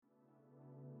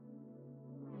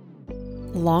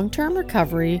Long-term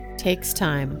recovery takes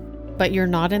time, but you're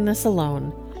not in this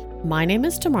alone. My name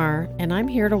is Tamar, and I'm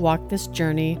here to walk this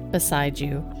journey beside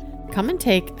you. Come and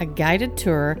take a guided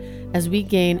tour as we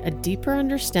gain a deeper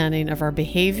understanding of our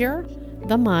behavior,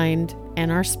 the mind,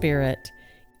 and our spirit.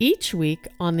 Each week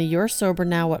on the You're Sober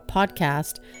Now What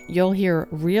podcast, you'll hear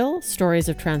real stories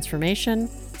of transformation,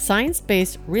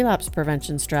 science-based relapse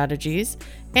prevention strategies,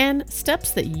 and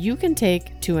steps that you can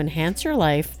take to enhance your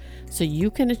life so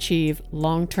you can achieve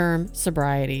long-term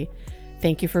sobriety.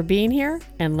 Thank you for being here,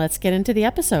 and let's get into the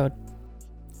episode.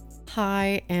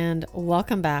 Hi, and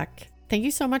welcome back. Thank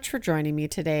you so much for joining me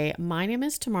today. My name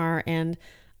is Tamar, and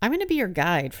I'm going to be your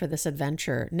guide for this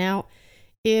adventure. Now,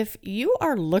 if you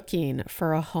are looking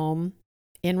for a home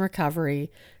in recovery,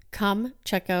 come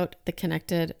check out the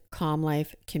Connected Calm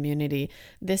Life community.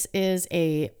 This is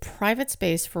a private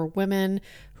space for women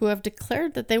who have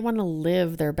declared that they want to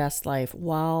live their best life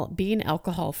while being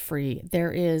alcohol free.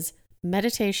 There is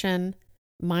meditation,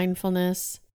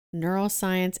 mindfulness,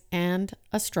 neuroscience, and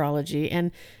astrology.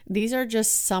 And these are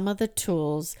just some of the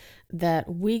tools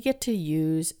that we get to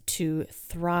use to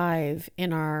thrive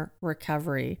in our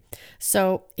recovery.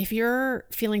 So if you're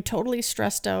feeling totally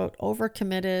stressed out,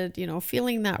 overcommitted,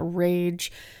 feeling that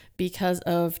rage because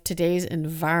of today's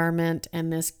environment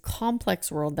and this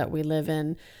complex world that we live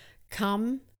in,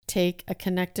 come take a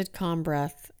connected calm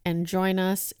breath and join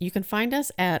us. You can find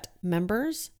us at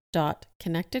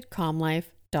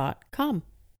members.connectedcalmlife.com.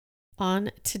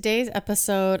 On today's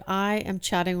episode, I am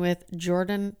chatting with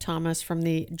Jordan Thomas from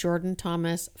the Jordan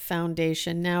Thomas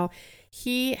Foundation. Now,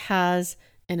 he has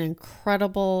an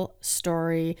incredible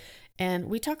story, and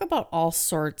we talk about all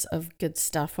sorts of good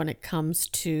stuff when it comes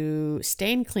to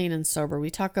staying clean and sober.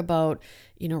 We talk about,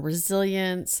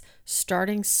 resilience,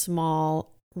 starting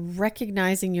small,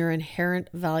 recognizing your inherent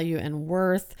value and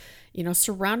worth,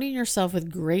 surrounding yourself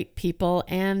with great people,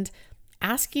 and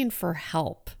asking for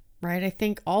help. Right? I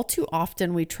think all too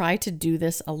often we try to do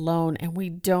this alone and we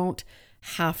don't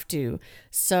have to.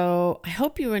 So I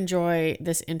hope you enjoy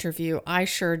this interview. I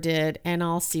sure did. And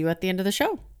I'll see you at the end of the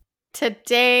show.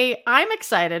 Today, I'm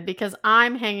excited because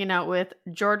I'm hanging out with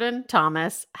Jordan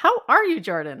Thomas. How are you,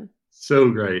 Jordan?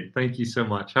 So great. Thank you so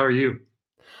much. How are you?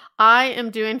 I am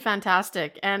doing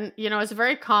fantastic. And, it's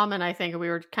very common, I think, we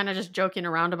were kind of just joking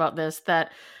around about this,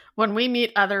 that when we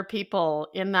meet other people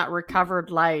in that recovered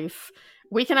life,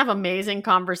 we can have amazing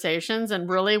conversations, and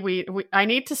really I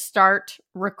need to start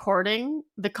recording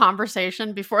the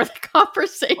conversation before the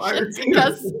conversation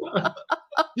because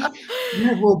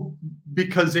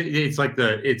because it's like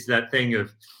it's that thing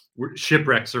of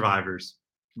shipwreck survivors,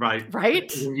 right?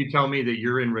 Right. When you tell me that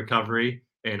you're in recovery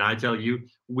and I tell you,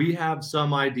 we have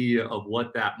some idea of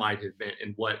what that might have been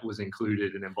and what was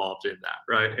included and involved in that,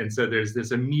 right? And so there's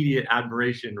this immediate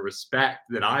admiration, respect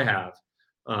that I have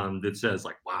that says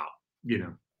like, wow,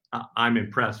 I'm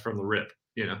impressed from the rip,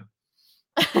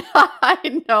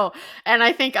 I know. And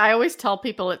I think I always tell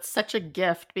people it's such a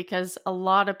gift because a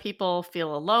lot of people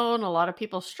feel alone. A lot of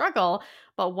people struggle.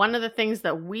 But one of the things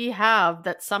that we have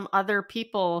that some other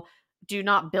people do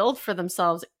not build for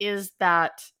themselves is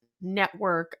that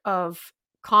network of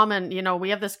common,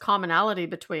 we have this commonality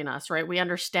between us, right? We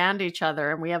understand each other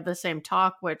and we have the same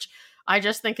talk, which I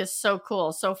just think is so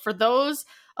cool. So for those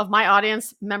of my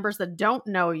audience members that don't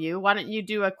know you, why don't you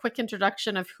do a quick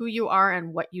introduction of who you are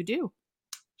and what you do?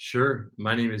 Sure.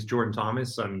 My name is Jordan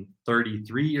Thomas. I'm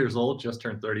 33 years old, just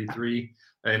turned 33,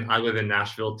 and I live in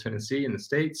Nashville, Tennessee in the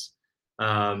States.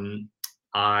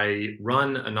 I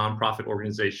run a nonprofit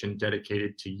organization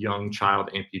dedicated to young child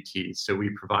amputees. So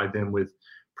we provide them with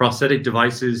prosthetic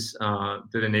devices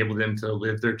that enable them to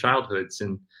live their childhoods,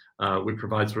 and we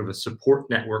provide sort of a support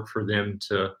network for them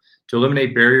to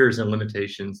eliminate barriers and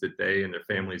limitations that they and their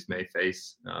families may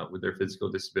face with their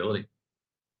physical disability.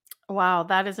 Wow,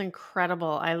 that is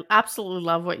incredible. I absolutely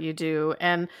love what you do.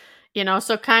 And,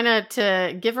 so kind of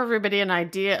to give everybody an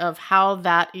idea of how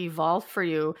that evolved for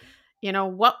you,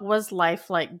 what was life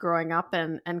like growing up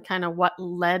and kind of what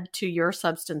led to your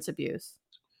substance abuse?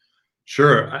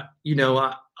 Sure.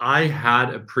 I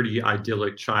had a pretty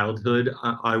idyllic childhood.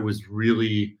 I was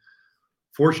really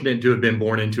fortunate to have been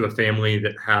born into a family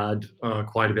that had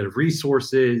quite a bit of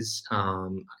resources. I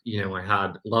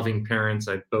had loving parents.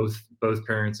 I had both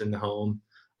parents in the home.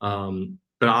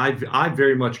 But I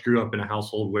very much grew up in a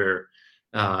household where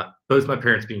both my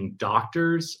parents being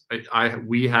doctors,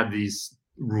 we had these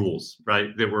rules,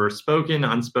 right? That were spoken,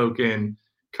 unspoken,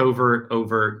 covert,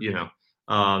 overt,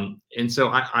 and so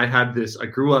I had this, I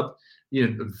grew up,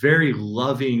 a very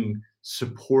loving,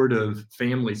 supportive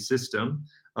family system.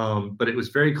 But it was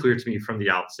very clear to me from the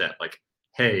outset, like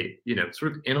hey,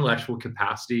 sort of intellectual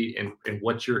capacity and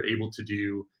what you're able to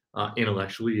do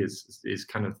intellectually is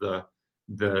kind of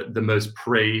the most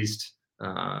praised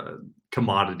uh,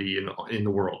 commodity in the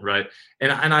world, right?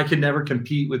 And I could never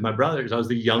compete with my brothers. I was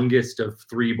the youngest of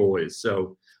three boys,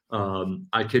 so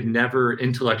I could never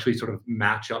intellectually sort of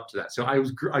match up to that. So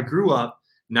I grew up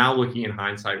now looking in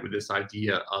hindsight with this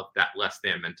idea of that less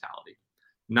than mentality,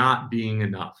 not being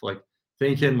enough, like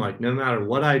thinking like no matter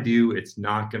what I do, it's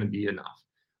not going to be enough.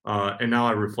 And now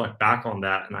I reflect back on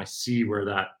that and I see where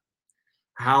that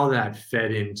how that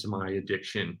fed into my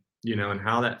addiction, and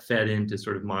how that fed into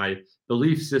sort of my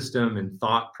belief system and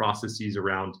thought processes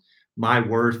around my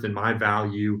worth and my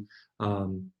value.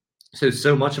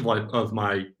 So much of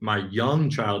my young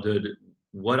childhood,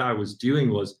 what I was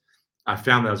doing was I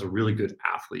found that I was a really good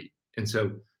athlete, and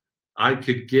so I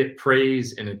could get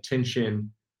praise and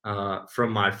attention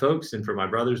from my folks and from my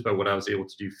brothers by what I was able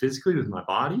to do physically with my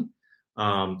body,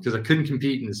 because I couldn't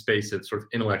compete in the space of sort of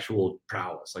intellectual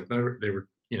prowess. Like they were,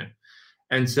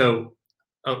 and so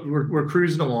we're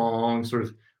cruising along, sort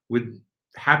of with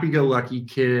happy-go-lucky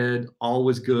kid, all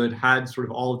was good, had sort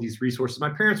of all of these resources. My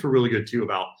parents were really good too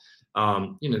about,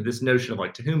 this notion of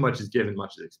like to whom much is given,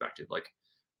 much is expected. Like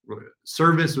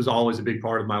service was always a big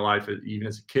part of my life, even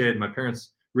as a kid. My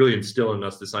parents really instilled in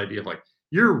us this idea of like,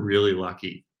 you're really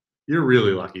lucky. You're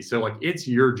really lucky. So like it's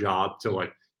your job to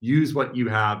like use what you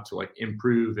have to like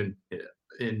improve and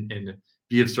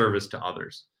be of service to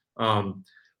others.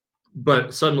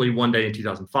 But suddenly one day in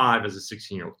 2005, as a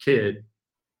 16-year-old kid,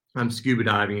 I'm scuba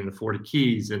diving in the Florida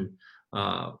Keys, and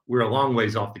we're a long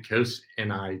ways off the coast,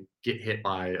 and I get hit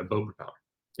by a boat propeller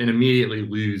and immediately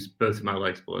lose both of my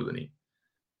legs below the knee.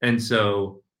 And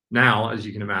so now, as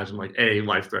you can imagine, like a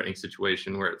life-threatening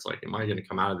situation where it's like, am I going to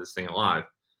come out of this thing alive?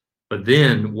 But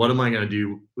then what am I going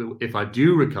to do if I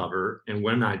do recover? And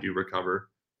when I do recover,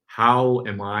 how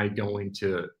am I going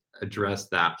to address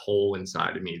that hole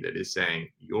inside of me that is saying,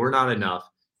 you're not enough,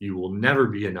 you will never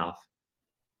be enough,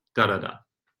 da da da.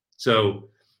 So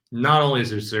not only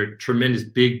is there tremendous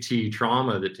big T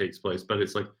trauma that takes place, but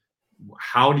it's like,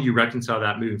 how do you reconcile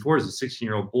that moving forward as a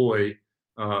 16-year-old boy?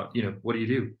 What do you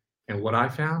do? And what I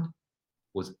found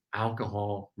was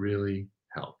alcohol really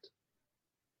helped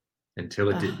until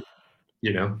it didn't,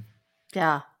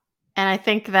 Yeah. And I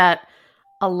think that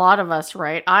a lot of us,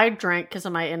 right? I drank because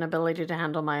of my inability to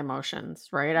handle my emotions,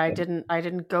 right? I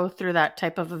didn't go through that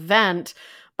type of event,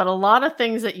 but a lot of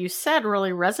things that you said really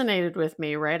resonated with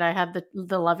me, right? I had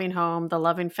the loving home, the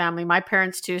loving family. My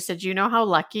parents too said, "You know how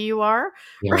lucky you are,"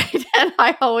 Yeah. right? And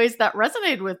that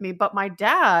resonated with me. But my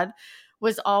dad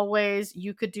was always,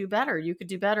 "You could do better. You could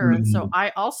do better." And so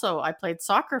I played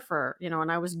soccer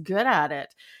and I was good at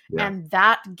it, Yeah. and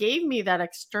that gave me that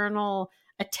external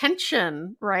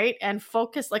attention, right? And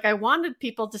focus. Like I wanted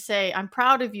people to say, "I'm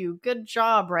proud of you. Good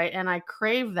job," right? And I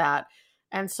crave that.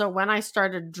 And so when I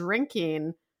started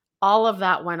drinking, all of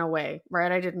that went away,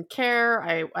 right? I didn't care.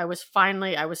 I was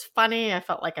funny. I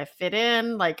felt like I fit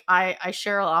in. Like I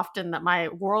share often that my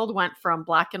world went from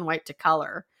black and white to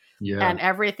color, Yeah. and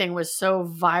everything was so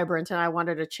vibrant, and I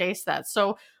wanted to chase that.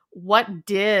 So what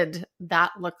did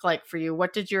that look like for you?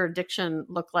 What did your addiction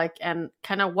look like, and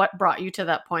kind of what brought you to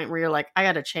that point where you're like, I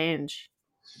got to change?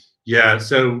 Yeah.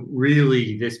 So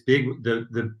really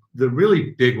the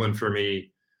really big one for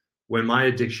me when my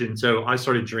addiction, so I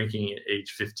started drinking at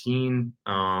age 15.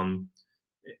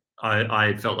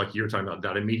 I felt like you were talking about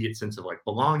that immediate sense of like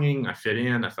belonging. I fit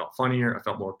in. I felt funnier. I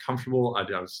felt more comfortable. I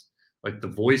was like the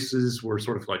voices were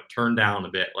sort of like turned down a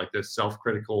bit, like this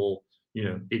self-critical,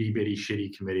 itty bitty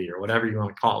shitty committee or whatever you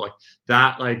want to call it, like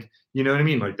that, like you know what I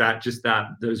mean, like that, just that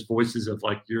those voices of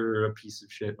like you're a piece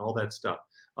of shit and all that stuff,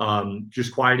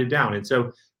 just quieted down. And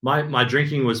so my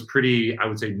drinking was pretty, I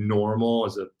would say, normal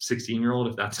as a 16-year-old,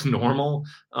 if that's normal.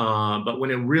 But when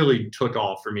it really took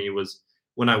off for me was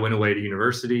when I went away to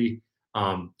university.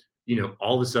 All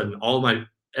of a sudden, all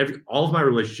of my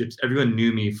relationships, everyone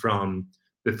knew me from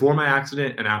before my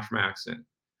accident and after my accident.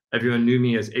 Everyone knew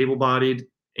me as able-bodied,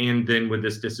 and then with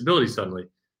this disability suddenly,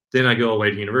 then I go away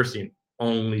to university and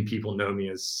only people know me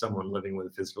as someone living with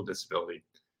a physical disability.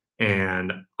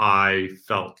 And I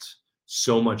felt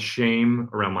so much shame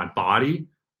around my body,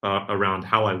 around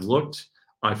how I looked.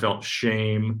 I felt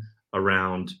shame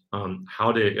around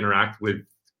how to interact with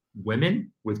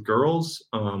women, with girls.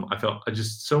 I felt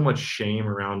just so much shame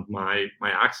around my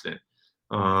accident.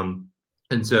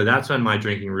 And so that's when my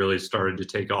drinking really started to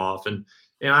take off. And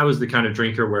I was the kind of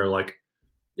drinker where like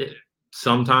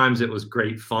sometimes it was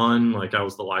great fun, like I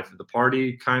was the life of the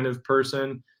party kind of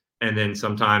person. And then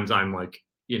sometimes I'm like,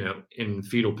 in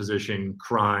fetal position,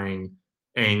 crying,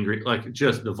 angry, like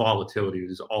just the volatility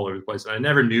was all over the place. And I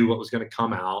never knew what was going to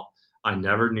come out. I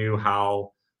never knew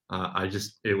how. I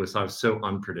was so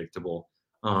unpredictable.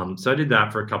 So I did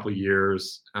that for a couple of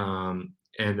years. And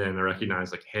then I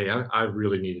recognized like, hey, I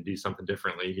really need to do something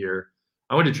differently here.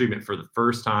 I went to treatment for the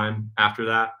first time after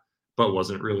that, but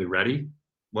wasn't really ready.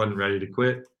 Wasn't ready to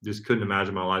quit. Just couldn't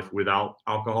imagine my life without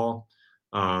alcohol.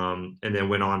 And then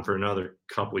went on for another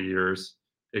couple of years.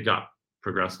 It got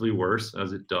progressively worse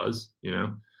as it does, you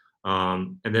know.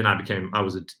 And then at the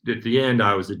end,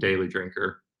 I was a daily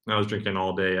drinker. I was drinking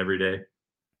all day, every day.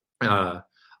 I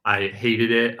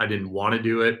hated it. I didn't want to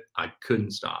do it. I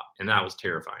couldn't stop. And that was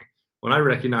terrifying. When I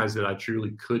recognized that I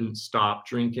truly couldn't stop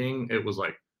drinking, it was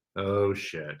like, oh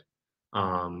shit.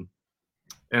 And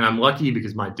I'm lucky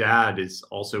because my dad is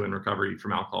also in recovery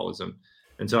from alcoholism.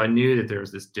 And so I knew that there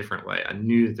was this different way. I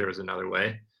knew that there was another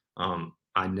way.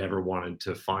 I never wanted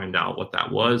to find out what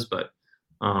that was. But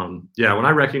yeah, when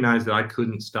I recognized that I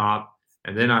couldn't stop,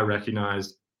 and then I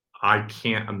recognized I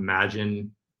can't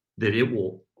imagine that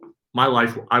my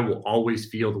life, I will always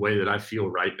feel the way that I feel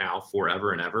right now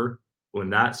forever and ever. When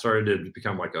that started to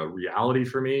become like a reality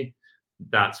for me,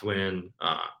 that's when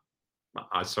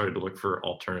I started to look for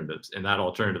alternatives. And that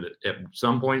alternative at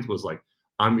some point was like,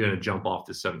 I'm going to jump off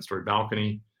this 7-story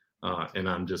balcony and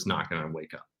I'm just not going to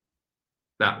wake up.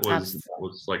 That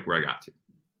was like where I got to.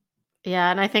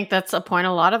 Yeah. And I think that's a point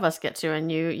a lot of us get to. And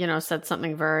you said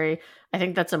something I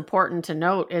think that's important to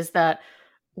note is that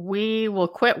we will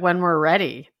quit when we're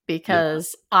ready.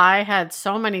 Because I had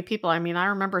so many people. I mean, I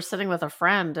remember sitting with a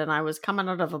friend and I was coming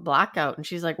out of a blackout and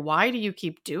she's like, why do you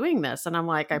keep doing this? And I'm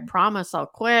like, I promise I'll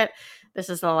quit. This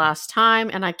is the last time.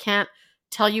 And I can't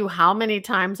tell you how many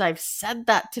times I've said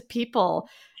that to people.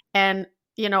 And,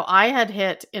 I had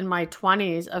hit in my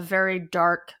 20s a very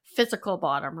dark physical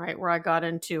bottom, right? Where I got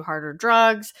into harder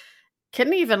drugs.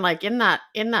 Couldn't even like in that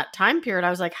time period,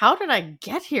 I was like, how did I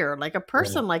get here? Like a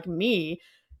person like me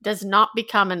does not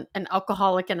become an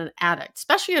alcoholic and an addict,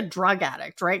 especially a drug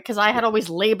addict, right? Because I had always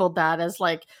labeled that as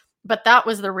like, but that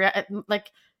was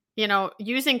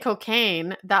using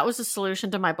cocaine, that was a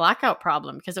solution to my blackout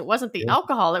problem because it wasn't the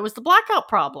alcohol, it was the blackout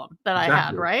problem that I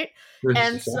had, right?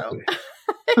 And so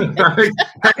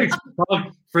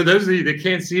for those of you that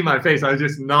can't see my face, I was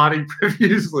just nodding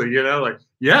profusely, like,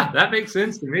 yeah, that makes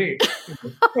sense to me.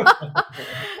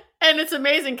 And it's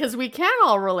amazing because we can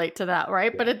all relate to that,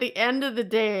 right? But at the end of the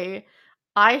day,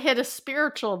 I hit a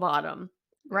spiritual bottom,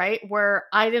 right? Where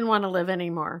I didn't want to live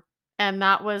anymore. And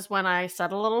that was when I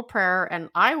said a little prayer and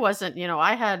I wasn't,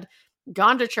 I had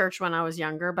gone to church when I was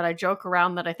younger, but I joke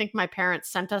around that I think my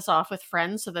parents sent us off with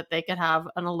friends so that they could have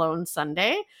an alone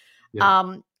Sunday.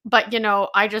 Yeah. But,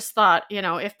 I just thought,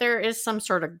 if there is some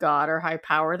sort of God or higher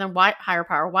power,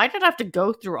 why did I have to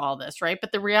go through all this? Right.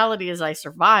 But the reality is I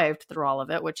survived through all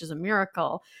of it, which is a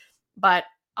miracle. But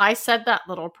I said that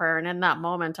little prayer. And in that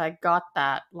moment, I got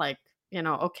that like,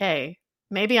 okay,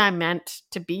 maybe I'm meant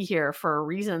to be here for a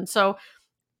reason. So,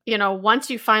 once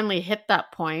you finally hit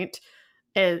that point,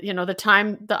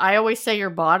 I always say your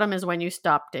bottom is when you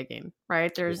stop digging,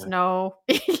 right? There's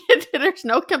there's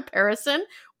no comparison.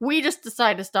 We just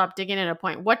decide to stop digging at a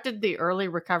point. What did the early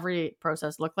recovery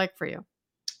process look like for you?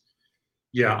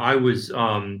 Yeah, I was,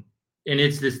 and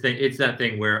it's that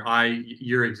thing where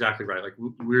you're exactly right. Like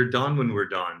we're done when we're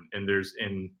done.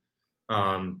 And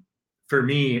for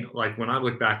me, like when I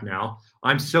look back now,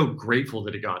 I'm so grateful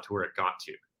that it got to where it got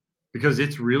to. Because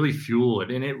it's really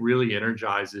fueled and it really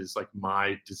energizes like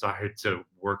my desire to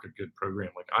work a good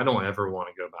program. Like I don't ever want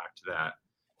to go back to that.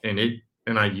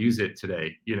 And I use it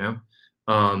today,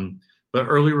 but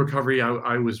early recovery,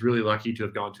 I was really lucky to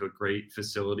have gone to a great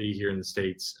facility here in the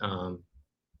States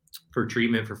for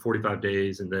treatment for 45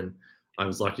 days. And then I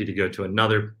was lucky to go to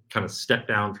another kind of step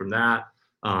down from that.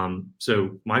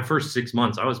 So my first 6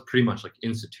 months, I was pretty much like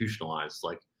institutionalized,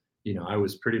 like, I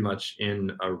was pretty much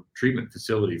in a treatment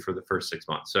facility for the first 6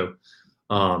 months. So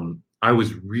I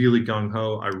was really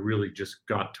gung-ho. I really just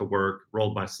got to work,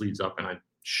 rolled my sleeves up, and I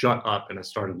shut up and I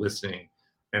started listening.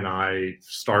 And I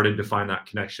started to find that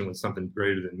connection with something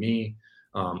greater than me.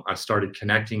 I started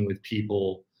connecting with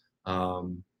people.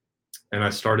 And I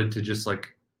started to just like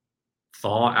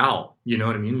thaw out. You know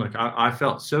what I mean? Like I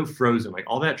felt so frozen. Like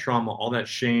all that trauma, all that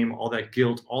shame, all that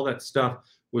guilt, all that stuff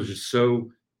was just so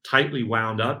tightly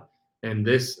wound up. And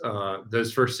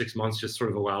those first 6 months just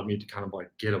sort of allowed me to kind of like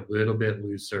get a little bit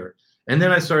looser. And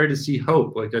then I started to see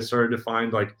hope. Like I started to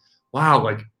find like, wow,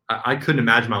 like I couldn't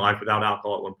imagine my life without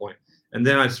alcohol at one point. And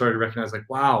then I started to recognize like,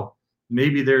 wow,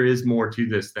 maybe there is more to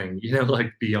this thing,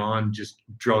 like beyond just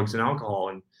drugs and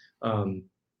alcohol. And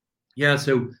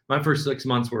so my first 6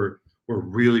 months were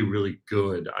really, really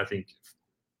good. I think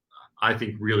I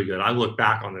think really good. I look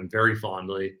back on them very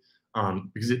fondly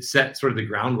because it set sort of the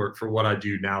groundwork for what I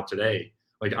do now today.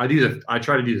 Like I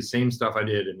try to do the same stuff I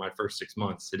did in my first 6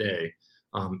 months today.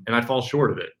 And I fall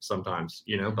short of it sometimes,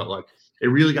 but like it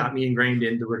really got me ingrained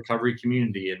in the recovery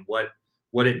community and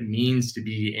what it means to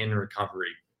be in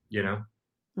recovery,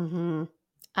 Mm-hmm.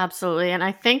 Absolutely. And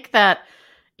I think that,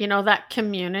 that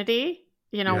community,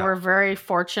 Yeah. we're very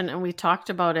fortunate, and we talked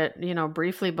about it,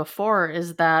 briefly before,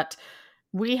 is that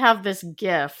we have this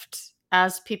gift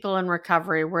as people in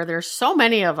recovery where there's so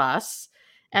many of us,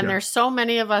 and Yeah. there's so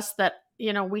many of us that,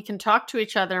 we can talk to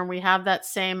each other and we have that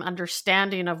same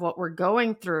understanding of what we're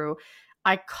going through.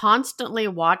 I constantly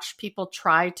watch people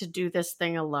try to do this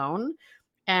thing alone.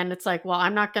 And it's like, well,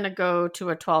 I'm not going to go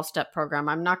to a 12-step program.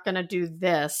 I'm not going to do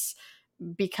this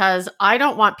because I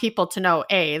don't want people to know,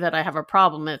 that I have a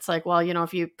problem. It's like, well,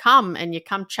 if you come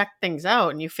check things out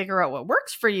and you figure out what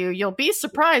works for you, you'll be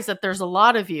surprised that there's a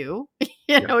lot of you,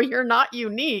 you're not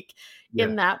unique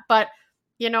in that. But,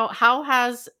 how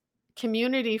has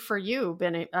community for you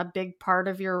been a big part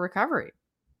of your recovery?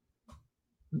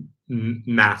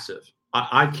 Massive.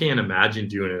 I can't imagine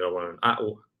doing it alone.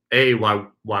 A,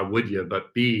 why would you?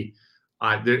 But B,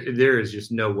 there is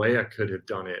just no way I could have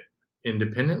done it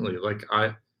independently. Like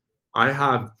I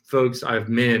have folks, I have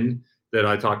men that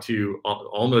I talk to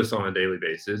almost on a daily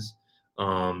basis.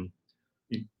 Now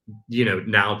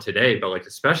today, but like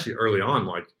especially early on,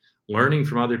 like learning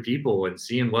from other people and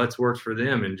seeing what's worked for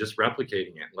them and just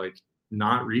replicating it, like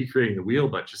not recreating the wheel,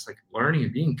 but just like learning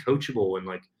and being coachable and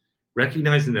like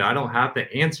recognizing that I don't have the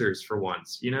answers for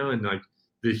once, and like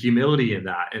the humility in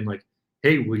that. And like,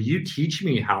 hey, will you teach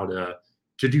me how to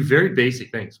do very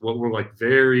basic things? What were like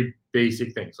very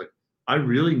basic things. Like I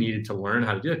really needed to learn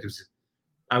how to do it because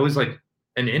I was like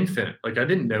an infant. Like I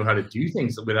didn't know how to do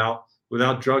things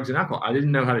without drugs and alcohol. I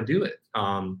didn't know how to do it.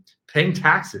 Paying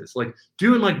taxes, like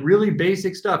doing like really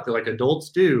basic stuff that like adults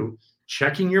do,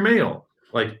 checking your mail,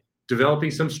 like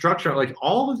developing some structure, like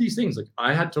all of these things. Like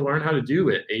I had to learn how to do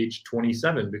at age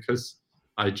 27 because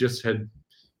I just had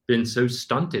been so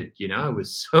stunted, I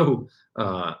was so,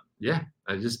 I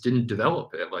just didn't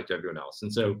develop it like everyone else.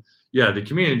 And so, the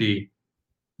community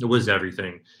was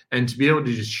everything. And to be able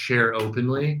to just share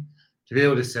openly, to be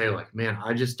able to say like, man,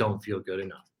 I just don't feel good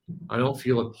enough. I don't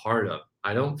feel a part of.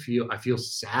 I feel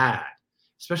sad,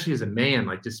 especially as a man,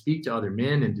 like to speak to other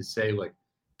men and to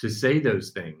say those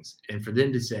things and for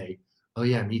them to say, oh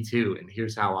yeah, me too. And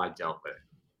here's how I dealt with it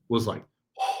was like,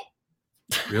 oh,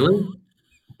 really?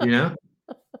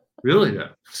 Really though,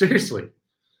 seriously,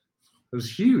 it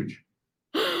was huge.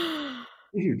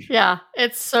 Huge. Yeah,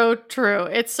 it's so true.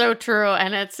 It's so true.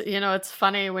 And it's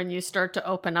funny when you start to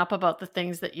open up about the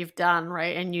things that you've done,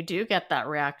 right? And you do get that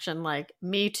reaction like,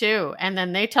 me too. And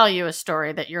then they tell you a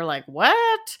story that you're like,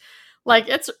 what? Like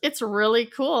it's really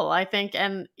cool, I think.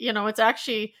 And it's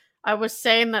actually, I was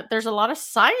saying that there's a lot of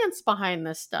science behind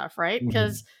this stuff, right?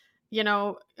 Because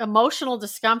emotional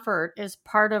discomfort is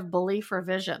part of belief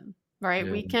revision, right?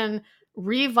 Yeah. We can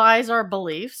revise our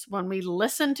beliefs when we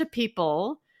listen to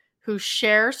people who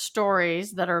share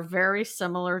stories that are very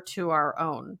similar to our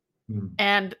own.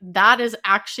 And that is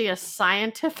actually a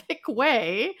scientific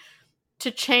way to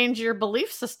change your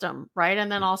belief system, right?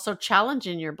 And then also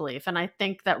challenging your belief. And I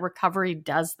think that recovery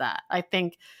does that. I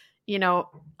think,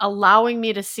 allowing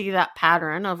me to see that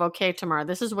pattern of, okay, Tamar,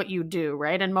 this is what you do,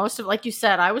 right? And most of, like you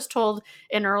said, I was told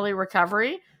in early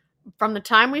recovery, from the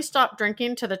time we stop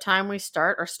drinking to the time we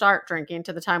start drinking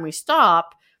to the time we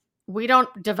stop, we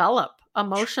don't develop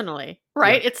emotionally,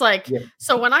 right? It's like,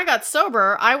 so when I got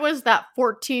sober, I was that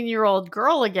 14-year-old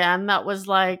girl again that was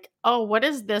like, oh, what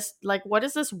is this? Like, what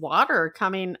is this water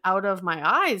coming out of my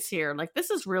eyes here? Like,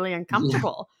 this is really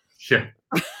uncomfortable. Yeah.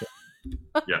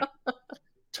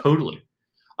 Totally.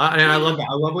 And I love that.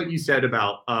 I love what you said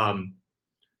about,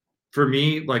 for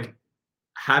me, like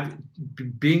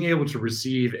being able to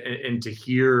receive and to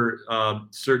hear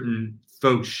certain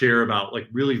folks share about like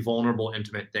really vulnerable,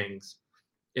 intimate things,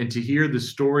 and to hear the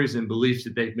stories and beliefs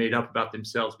that they've made up about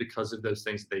themselves because of those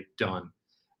things they've done.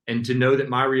 And to know that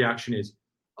my reaction is,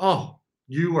 oh,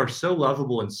 you are so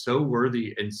lovable and so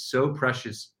worthy and so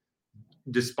precious.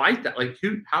 Despite that, like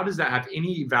how does that have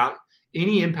any value,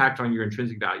 any impact on your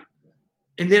intrinsic value?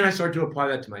 And then I start to apply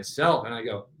that to myself and I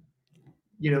go,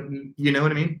 you know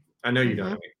what I mean? I know you know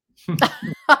what I mean.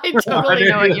 I totally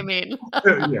know what you mean.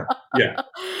 Yeah.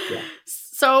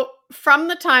 So from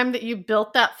the time that you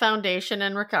built that foundation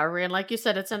in recovery, and like you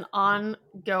said, it's an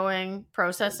ongoing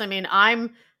process. I mean,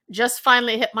 I'm just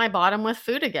finally hit my bottom with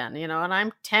food again, and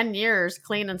I'm 10 years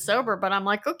clean and sober, but I'm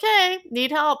like, okay,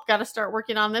 need help. Got to start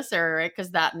working on this area, right?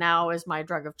 Because that now is my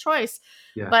drug of choice.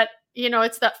 Yeah. But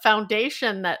it's that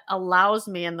foundation that allows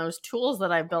me, and those tools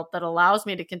that I built that allows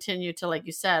me to continue to, like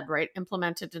you said, right,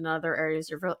 implement it in other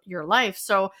areas of your life.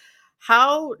 So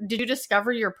how did you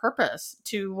discover your purpose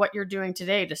to what you're doing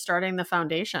today, to starting the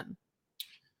foundation?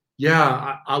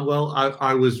 Yeah,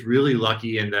 I was really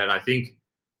lucky in that I think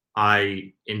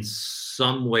I, in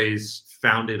some ways,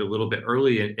 found it a little bit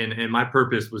early, and my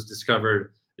purpose was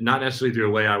discovered not necessarily through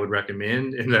a way I would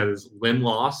recommend, and that is limb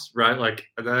loss, right? Like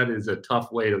that is a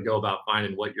tough way to go about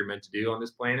finding what you're meant to do on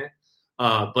this planet.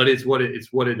 But it's what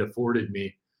it afforded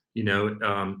me.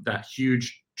 That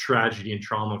huge tragedy and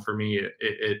trauma for me,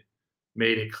 it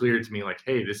made it clear to me, like,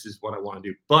 hey, this is what I want to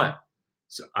do. But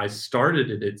so I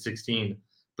started it at 16,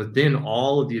 but then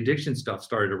all of the addiction stuff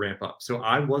started to ramp up. So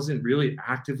I wasn't really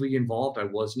actively involved. I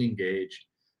wasn't engaged.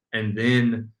 And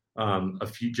then a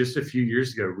few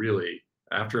years ago, really,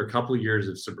 after a couple of years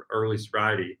of early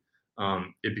sobriety,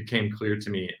 it became clear to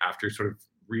me after sort of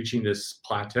reaching this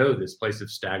plateau, this place of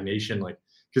stagnation, like,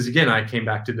 because again, I came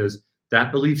back to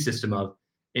that belief system of,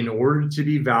 in order to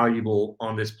be valuable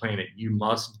on this planet, you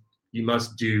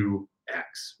must do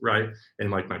X, right? And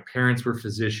like my parents were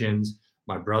physicians,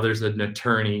 my brother's an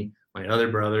attorney, my other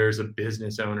brother is a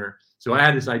business owner. So I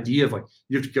had this idea of like,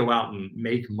 you have to go out and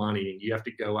make money, and you have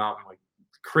to go out and like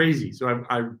crazy. So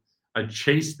I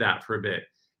chased that for a bit.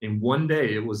 And one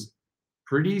day it was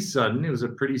pretty sudden. It was a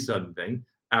pretty sudden thing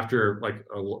after like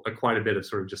quite a bit of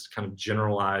sort of just kind of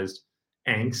generalized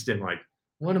angst and like,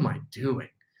 what am I doing?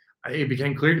 It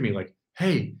became clear to me like,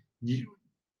 hey,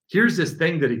 here's this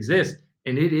thing that exists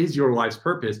and it is your life's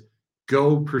purpose.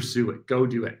 Go pursue it. Go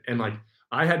do it. And like,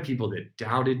 I had people that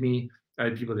doubted me. I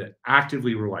had people that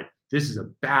actively were like, this is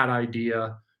a bad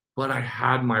idea. But I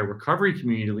had my recovery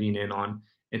community to lean in on.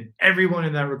 And everyone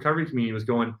in that recovery community was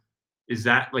going, is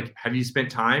that like, have you spent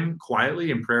time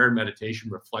quietly in prayer and meditation,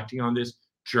 reflecting on this,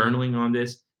 journaling on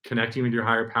this, connecting with your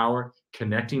higher power,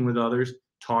 connecting with others,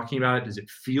 talking about it? Does it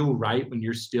feel right when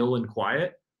you're still and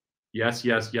quiet? Yes,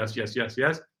 yes, yes, yes, yes,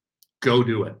 yes. Go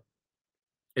do it.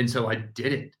 And so I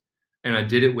did it. And I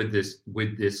did it with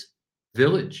this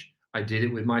village. I did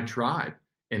it with my tribe.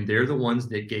 And they're the ones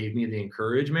that gave me the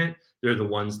encouragement. They're the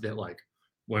ones that, like,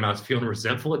 when I was feeling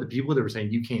resentful at the people that were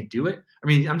saying, you can't do it. I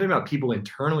mean, I'm talking about people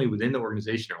internally within the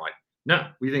organization are like, no,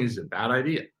 we think this is a bad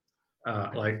idea.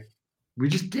 Like, we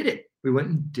just did it. We went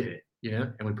and did it,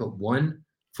 and we put one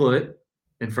foot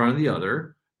in front of the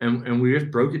other, and we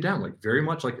just broke it down, like very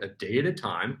much like a day at a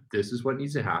time. This is what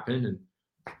needs to happen.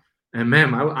 And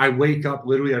man, I wake up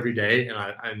literally every day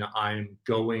and I'm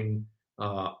going,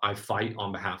 I fight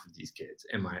on behalf of these kids,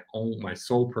 and my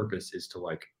sole purpose is to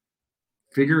like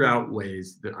figure out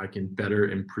ways that I can better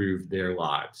improve their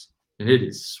lives. And it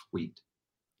is sweet.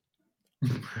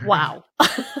 Wow.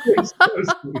 It's so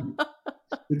sweet.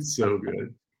 It's so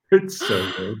good. It's so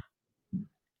good.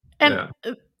 And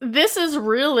this is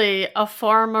really a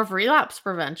form of relapse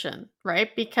prevention,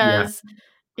 right? Because,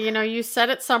 you said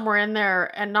it somewhere in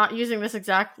there, and not using this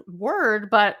exact word,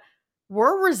 but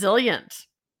we're resilient.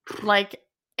 Like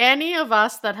any of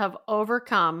us that have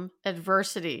overcome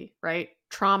adversity, right?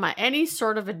 Trauma, any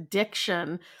sort of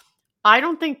addiction, I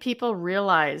don't think people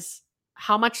realize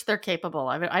how much they're capable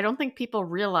of it. I don't think people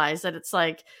realize that it's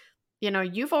like,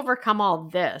 you've overcome all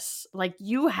this. Like,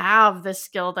 you have the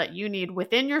skill that you need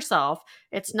within yourself.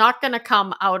 It's not going to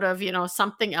come out of,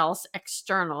 something else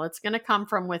external. It's going to come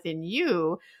from within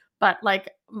you. But like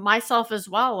myself as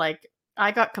well, like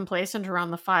I got complacent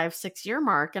around the 5-6 year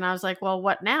mark, and I was like, well,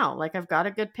 what now? Like, I've got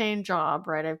a good paying job,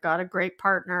 right? I've got a great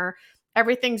partner.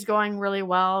 Everything's going really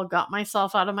well. Got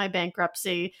myself out of my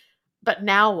bankruptcy. But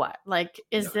now what? Like,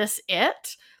 is this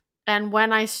it? And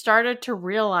when I started to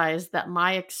realize that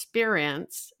my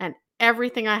experience and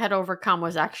everything I had overcome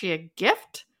was actually a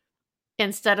gift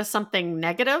instead of something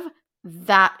negative,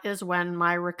 that is when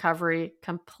my recovery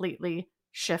completely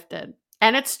shifted.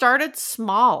 And it started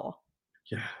small.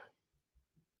 Yeah.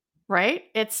 Right?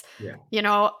 It's,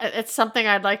 it's something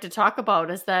I'd like to talk about,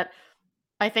 is that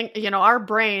I think, our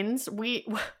brains,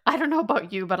 I don't know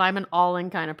about you, but I'm an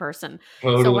all-in kind of person.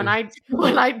 Totally. So when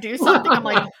I do something, I'm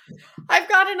like, I've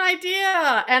got an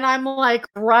idea, and I'm like,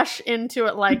 rush into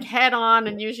it like head on.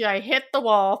 And usually I hit the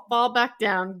wall, fall back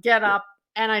down, get up,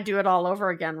 and I do it all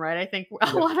over again. Right. I think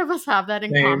a lot of us have that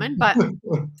in common, but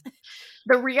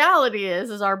the reality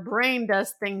is our brain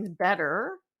does things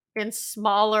better in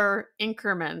smaller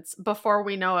increments. Before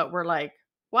we know it, we're like,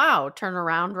 wow, turn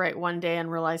around right one day and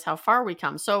realize how far we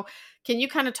come. So can you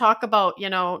kind of talk about,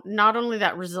 not only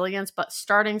that resilience, but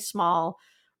starting small,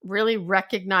 really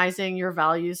recognizing your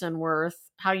values and worth,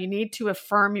 how you need to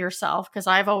affirm yourself? Because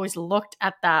I've always looked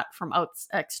at that from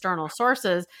external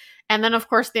sources. And then, of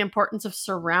course, the importance of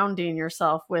surrounding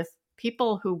yourself with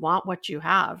people who want what you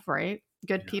have, right?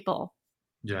 Good people.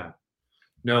 Yeah.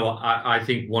 No, I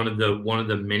think one of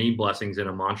the many blessings in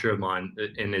a mantra of mine,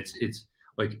 and it's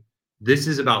like this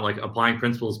is about like applying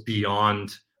principles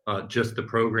beyond just the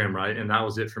program, right? And that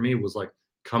was it for me, was like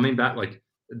coming back, like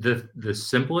the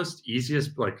simplest,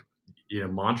 easiest, like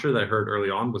mantra that I heard early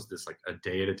on was this, like, a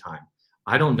day at a time.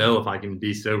 I don't know if I can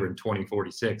be sober in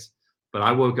 2046, but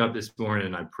I woke up this morning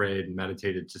and I prayed and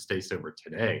meditated to stay sober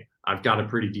today. I've got a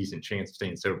pretty decent chance of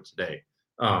staying sober today.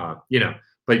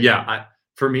 But yeah,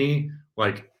 for me,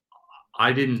 like,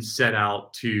 I didn't set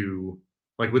out to,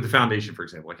 like, with the foundation, for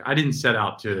example, like, I didn't set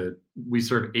out to, we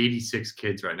serve 86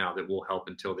 kids right now that will help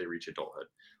until they reach adulthood.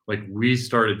 Like, we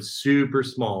started super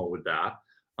small with that.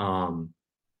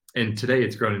 And today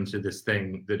it's grown into this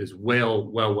thing that is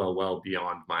well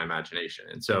beyond my imagination.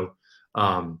 And so,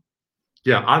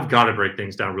 yeah, I've got to break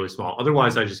things down really small.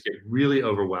 Otherwise, I just get really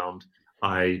overwhelmed.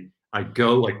 I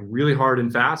go like really hard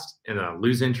and fast, and then I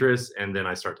lose interest, and then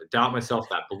I start to doubt myself.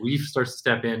 That belief starts to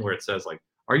step in where it says, like,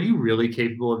 are you really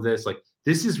capable of this? Like,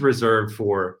 this is reserved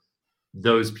for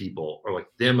those people, or like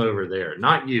them over there,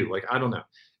 not you. Like, I don't know.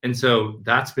 And so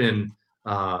that's been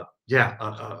a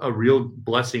real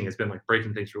blessing, has been like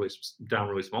breaking things down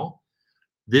really small.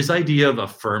 This idea of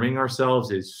affirming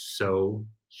ourselves is so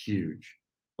huge.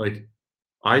 Like,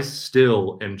 I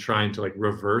still am trying to like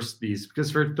reverse these, because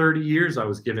for 30 years I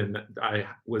was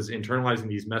internalizing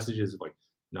these messages of like,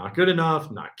 not good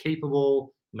enough, not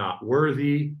capable, not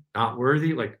worthy,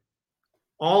 like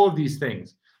all of these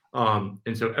things.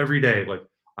 And so every day, like,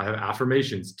 I have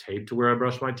affirmations taped to where I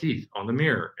brush my teeth on the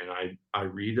mirror, and I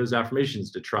read those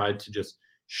affirmations to try to just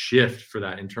shift for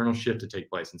that internal shift to take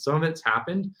place. And some of it's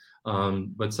happened,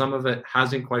 but some of it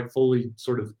hasn't quite fully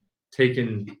sort of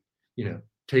taken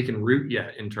root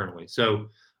yet internally. So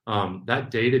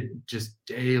that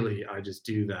daily, I just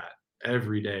do that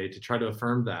every day to try to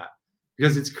affirm that,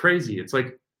 because it's crazy. It's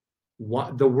like,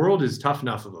 what, the world is tough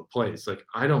enough of a place. Like,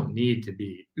 I don't need to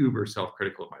be uber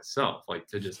self-critical of myself, like,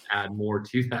 to just add more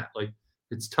to that. Like,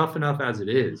 it's tough enough as it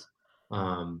is.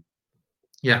 I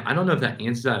don't know if that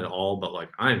answers that at all, but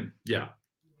like, I don't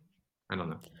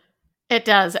know. It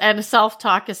does. And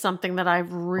self-talk is something that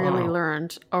I've really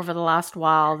learned over the last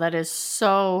while that is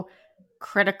so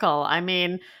critical. I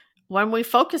mean, when we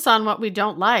focus on what we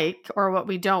don't like or what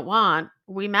we don't want,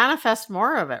 we manifest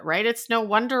more of it, right? It's no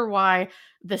wonder why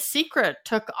The Secret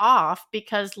took off,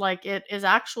 because like, it is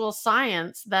actual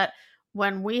science that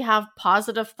when we have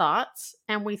positive thoughts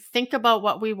and we think about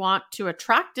what we want to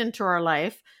attract into our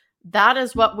life, that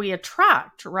is what we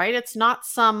attract, right? It's not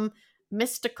some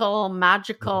mystical,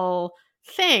 magical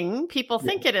thing. People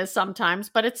think it is sometimes,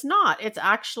 but it's not. It's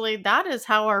actually, that is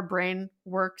how our brain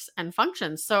works and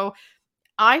functions. So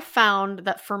I found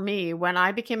that for me, when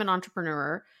I became an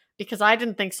entrepreneur, because I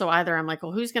didn't think so either, I'm like,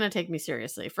 well, who's going to take me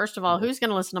seriously? First of all, who's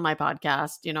going to listen to my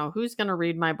podcast? Who's going to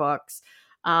read my books?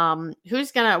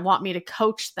 Who's going to want me to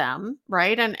coach them?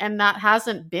 Right. And that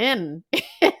hasn't been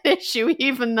an issue,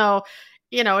 even though,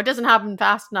 it doesn't happen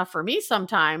fast enough for me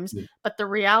sometimes. Yeah. But the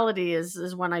reality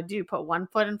is when I do put one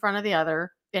foot in front of the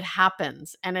other, it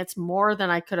happens. And it's more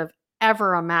than I could have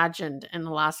ever imagined in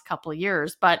the last couple of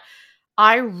years. But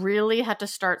I really had to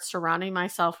start surrounding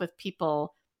myself with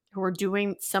people who are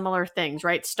doing similar things,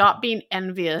 right? Stop being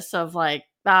envious of like,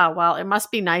 well, it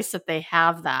must be nice that they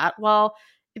have that. Well,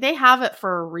 they have it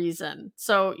for a reason.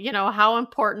 So, how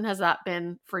important has that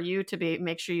been for you to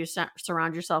make sure you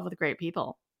surround yourself with great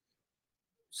people?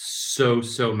 So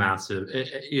massive.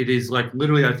 It is like,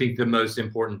 literally, I think the most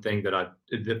important thing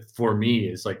that for me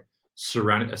is like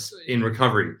in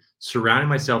recovery, surrounding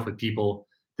myself with people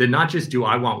that not just do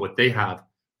I want what they have,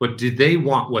 but do they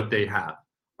want what they have?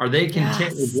 Are they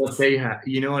content with what they have?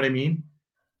 You know what I mean?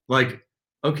 Like,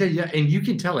 okay, yeah. And you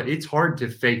can tell it. It's hard to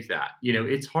fake that.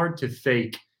 It's hard to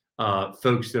fake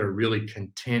folks that are really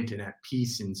content and at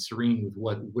peace and serene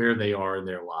with where they are in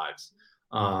their lives.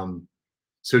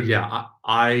 So yeah,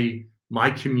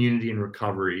 my community in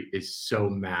recovery is so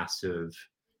massive.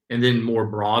 And then more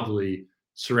broadly,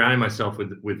 surrounding myself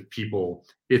with people,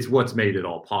 it's what's made it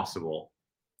all possible.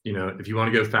 If you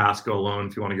want to go fast, go alone.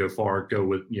 If you want to go far, go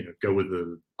with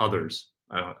the others.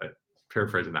 I'm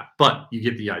paraphrasing that, but you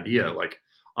get the idea. Like,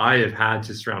 I have had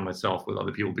to surround myself with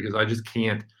other people because I just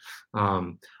can't.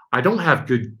 I don't have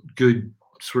good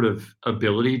sort of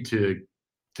ability to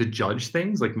judge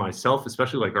things like myself,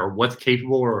 especially like, or what's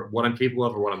capable or what I'm capable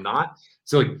of or what I'm not.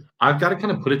 So like, I've got to kind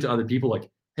of put it to other people like,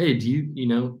 hey, do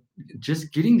you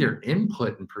just getting their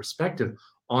input and perspective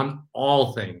on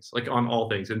all things.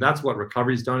 And that's what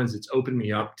recovery's done, is it's opened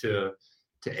me up to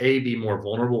to be more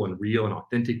vulnerable and real and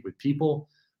authentic with people,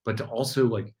 but to also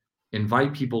like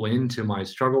invite people into my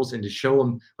struggles and to show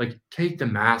them like take the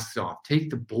masks off, take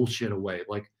the bullshit away.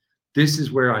 Like this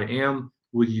is where I am.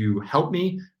 Will you help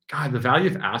me? God, the value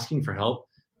of asking for help,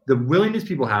 the willingness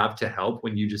people have to help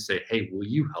when you just say, "Hey, will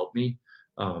you help me?"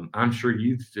 I'm sure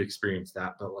you've experienced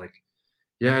that, but like,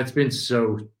 yeah, it's been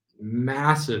so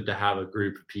massive to have a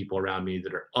group of people around me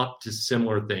that are up to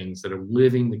similar things, that are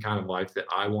living the kind of life that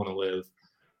I want to live,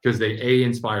 because they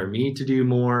inspire me to do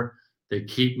more. They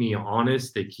keep me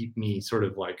honest. They keep me sort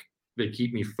of like they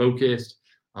keep me focused.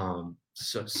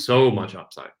 So much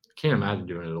upside. Can't imagine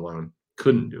doing it alone.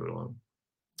 Couldn't do it alone.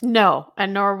 No,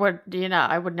 and nor would,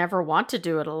 I would never want to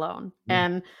do it alone. Yeah.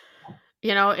 And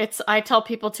I tell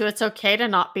people too, it's okay to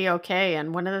not be okay.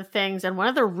 And one of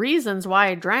the reasons why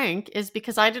I drank is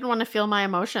because I didn't want to feel my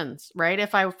emotions, right?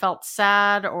 If I felt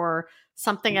sad or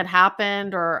something had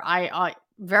happened, or I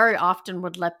very often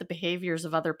would let the behaviors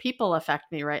of other people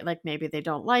affect me, right? Like maybe they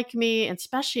don't like me, and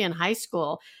especially in high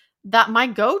school, that my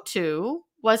go-to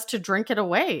was to drink it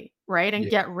away, right? And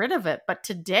Yeah. get rid of it. But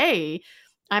today,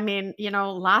 I mean,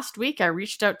 last week I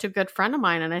reached out to a good friend of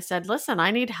mine and I said, "Listen,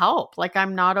 I need help. Like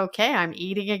I'm not okay. I'm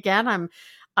eating again.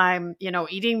 I'm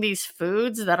eating these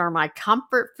foods that are my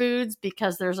comfort foods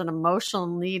because there's an emotional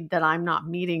need that I'm not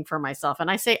meeting for myself." And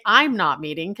I say I'm not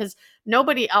meeting because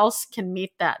nobody else can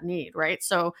meet that need, right?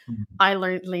 So Mhm. I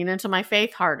lean into my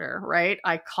faith harder, right?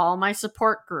 I call my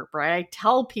support group, right? I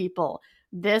tell people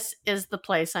this is the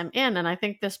place I'm in. And I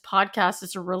think this podcast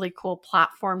is a really cool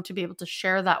platform to be able to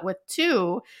share that with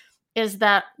too, is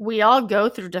that we all go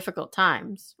through difficult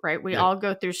times, right? We Yeah. all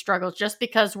go through struggles. Just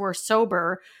because we're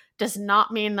sober does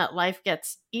not mean that life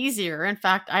gets easier. In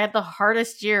fact, I had the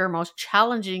hardest year, most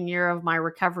challenging year of my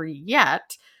recovery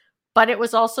yet, but it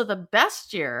was also the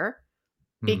best year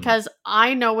Mhm. because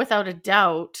I know without a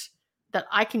doubt that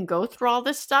I can go through all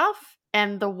this stuff.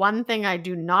 And the one thing I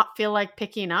do not feel like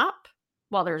picking up,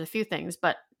 well, there's a few things,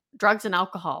 but drugs and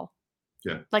alcohol.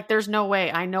 Yeah. Like there's no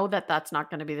way. I know that that's not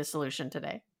going to be the solution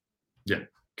today. Yeah.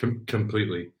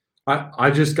 Completely. I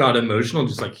just got emotional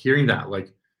just like hearing that.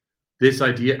 Like this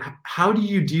idea. How do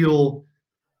you deal?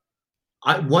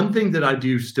 One thing that I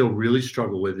do still really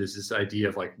struggle with is this idea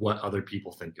of like what other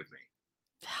people think of me.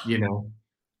 You know,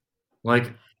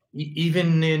 like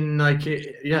even in like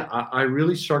yeah, I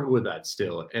really struggle with that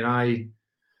still, and I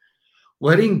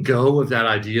letting go of that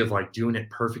idea of like doing it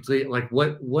perfectly. Like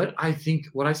what I think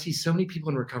what I see so many people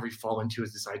in recovery fall into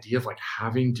is this idea of like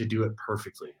having to do it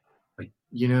perfectly, like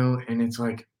and it's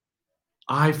like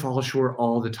I fall short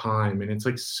all the time, and it's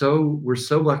like we're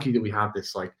so lucky that we have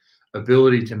this like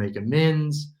ability to make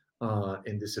amends,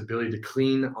 and this ability to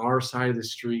clean our side of the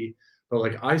street. But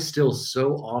like I still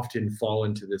so often fall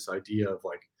into this idea of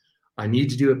like I need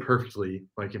to do it perfectly.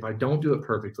 Like if I don't do it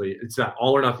perfectly, it's that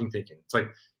all or nothing thinking. It's like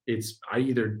it's I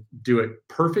either do it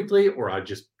perfectly or I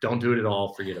just don't do it at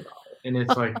all, forget about it. And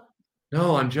it's like,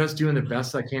 no, I'm just doing the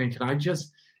best I can. And can I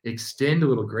just extend a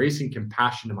little grace and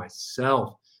compassion to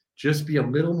myself? Just be a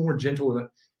little more gentle with it.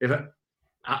 If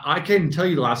I can tell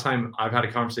you the last time I've had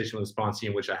a conversation with a sponsee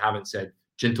in which I haven't said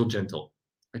gentle, gentle.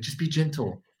 Like just be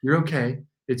gentle. You're okay.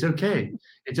 It's okay.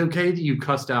 It's okay that you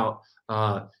cussed out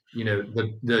the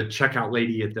checkout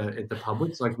lady at the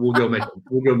Publix. Like we'll go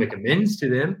make amends to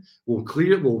them. We'll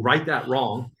clear it. We'll right that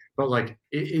wrong. But like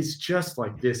it's just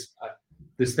like this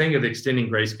thing of extending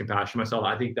grace, compassion myself.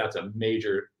 I think that's a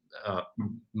major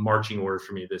marching order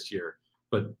for me this year.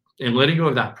 But and letting go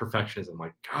of that perfectionism,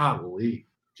 like golly,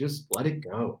 just let it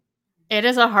go. It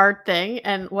is a hard thing.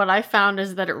 And what I found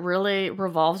is that it really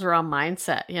revolves around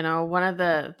mindset. One of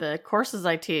the courses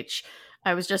I teach,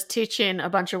 I was just teaching a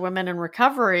bunch of women in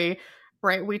recovery,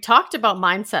 right? We talked about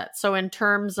mindset. So in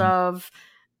terms of,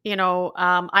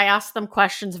 I asked them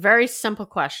questions, very simple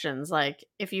questions, like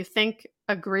if you think,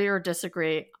 agree or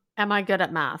disagree, am I good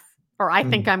at math? Or I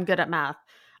think I'm good at math.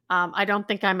 I don't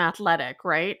think I'm athletic,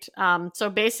 right? So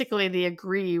basically the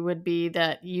agree would be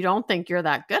that you don't think you're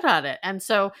that good at it. And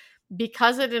so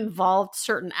because it involved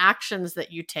certain actions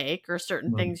that you take or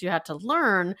certain Mm, things you had to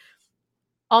learn,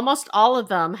 almost all of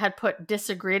them had put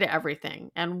disagree to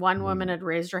everything. And one woman mm, had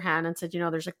raised her hand and said,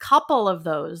 there's a couple of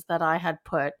those that I had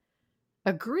put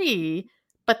agree.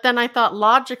 But then I thought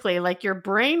logically, like your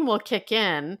brain will kick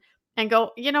in and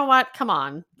go, you know what? Come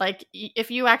on. Like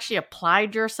if you actually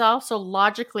applied yourself. So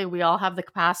logically, we all have the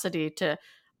capacity to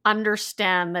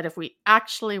understand that if we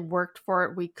actually worked for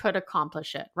it, we could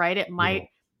accomplish it, right? yeah,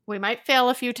 We might fail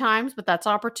a few times, but that's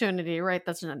opportunity, right?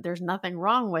 There's nothing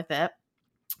wrong with it.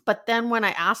 But then when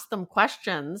I ask them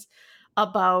questions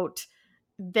about,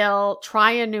 they'll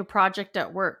try a new project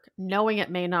at work, knowing it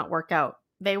may not work out.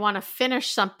 they want to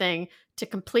finish something to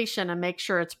completion and make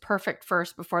sure it's perfect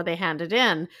first before they hand it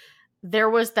in. There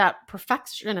was that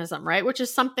perfectionism, right? Which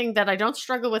is something that I don't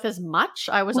struggle with as much.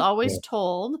 I was always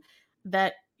told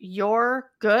that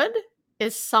your good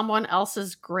is someone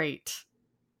else's great.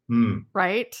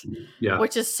 Right? Yeah.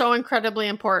 Which is so incredibly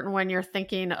important when you're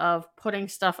thinking of putting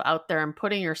stuff out there and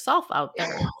putting yourself out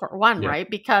there, for one, right?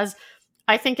 Because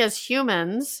I think as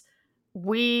humans,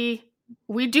 we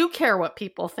do care what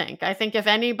people think. I think if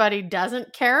anybody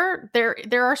doesn't care,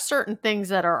 there are certain things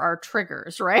that are our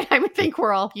triggers, right? I think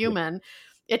we're all human.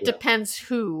 It depends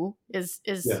who is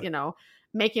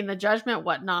making the judgment,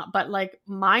 whatnot. But like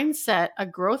mindset, a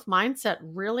growth mindset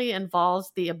really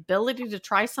involves the ability to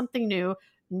try something new,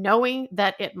 knowing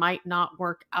that it might not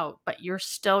work out, but you're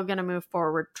still going to move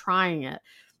forward trying it.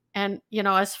 And,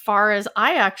 as far as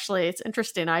it's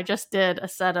interesting. I just did a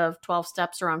set of 12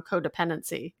 steps around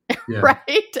codependency,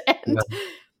 right? And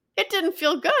it didn't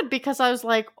feel good because I was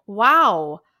like,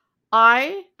 wow,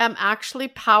 I am actually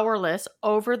powerless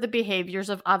over the behaviors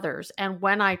of others. And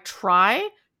when I try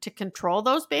to control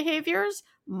those behaviors,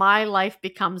 my life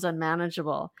becomes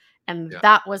unmanageable. And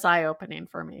that was eye-opening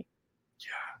for me.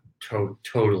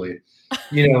 Totally.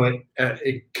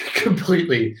 It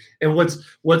completely. And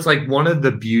what's like one of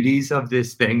the beauties of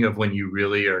this thing of when you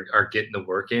really are getting the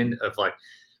work in of like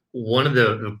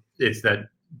it's that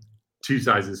two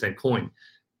sides of the same coin.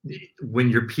 When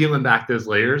you're peeling back those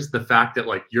layers, the fact that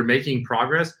like you're making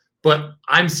progress, but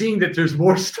I'm seeing that there's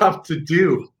more stuff to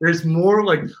do. There's more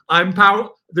like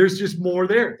there's just more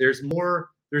there. There's more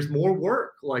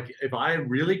work. Like if I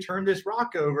really turn this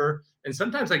rock over, and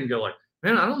sometimes I can go like,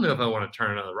 man, I don't know if I want to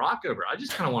turn another rock over. I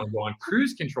just kind of want to go on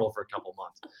cruise control for a couple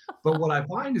months. But what I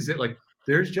find is that like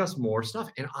there's just more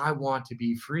stuff, and I want to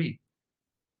be free,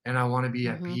 and I want to be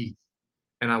at peace,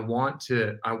 and I want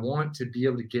to be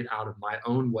able to get out of my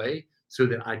own way so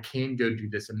that I can go do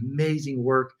this amazing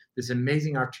work, this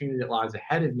amazing opportunity that lies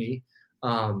ahead of me.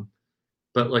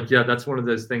 But like, that's one of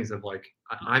those things of like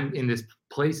I'm in this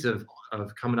place of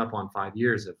coming up on 5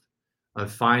 years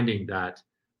of finding that,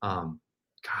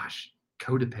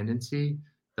 codependency,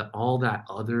 all that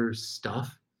other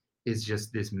stuff is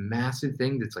just this massive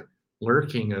thing that's like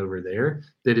lurking over there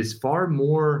that is far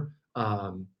more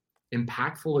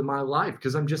impactful in my life,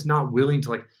 because I'm just not willing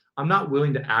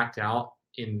to act out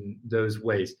in those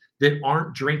ways that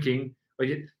aren't drinking.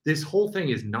 Like this whole thing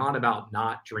is not about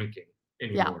not drinking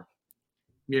anymore,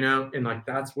 and like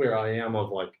that's where I am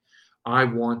of like I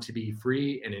want to be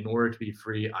free, and in order to be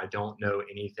free, I don't know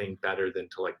anything better than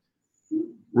to like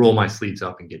roll my sleeves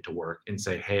up and get to work and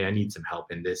say, hey, I need some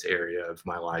help in this area of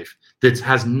my life that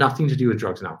has nothing to do with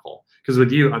drugs and alcohol. Because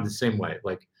with you, I'm the same way.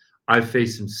 Like I've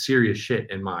faced some serious shit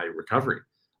in my recovery.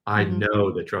 I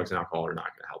know that drugs and alcohol are not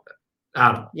going to help it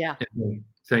at all. Yeah. And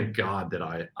thank God that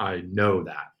I know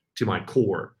that to my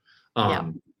core.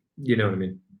 You know what I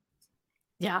mean?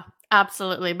 Yeah,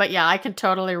 absolutely. But I can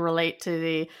totally relate to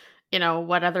the,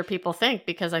 what other people think,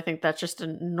 because I think that's just a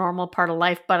normal part of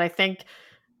life. But I think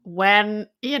when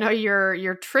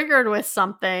you're triggered with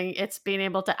something, it's being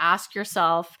able to ask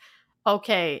yourself,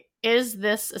 okay, is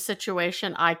this a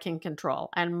situation I can control?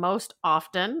 And most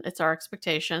often it's our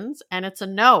expectations, and it's a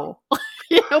no.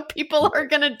 People are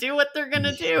going to do what they're going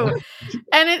to do.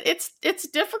 And it's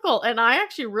difficult. And I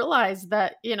actually realized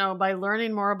that, by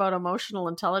learning more about emotional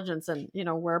intelligence and,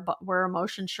 where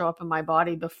emotions show up in my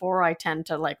body before I tend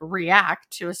to like react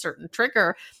to a certain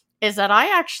trigger, is that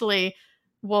I actually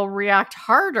will react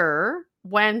harder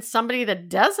when somebody that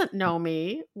doesn't know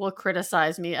me will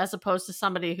criticize me, as opposed to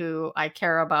somebody who I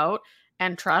care about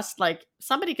and trust. Like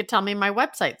somebody could tell me my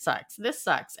website sucks, this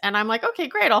sucks. And I'm like, okay,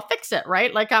 great, I'll fix it.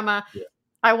 Right. Like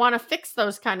I want to fix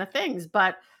those kind of things.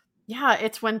 But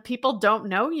it's when people don't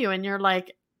know you and you're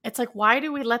like, it's like, why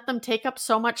do we let them take up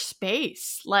so much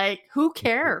space? Like, who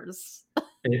cares?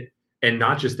 And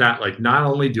not just that, like, not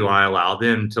only do I allow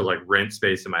them to like rent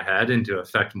space in my head and to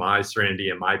affect my serenity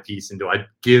and my peace, and do I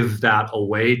give that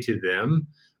away to them?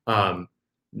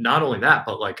 Not only that,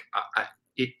 but like,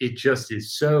 it just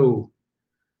is so,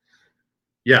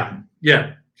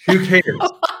 who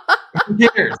cares? Who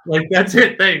cares? Like, that's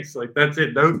it. Thanks. Like, that's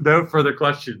it. No further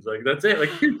questions. Like, that's it. Like,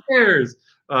 who cares?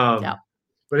 But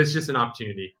it's just an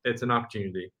opportunity. It's an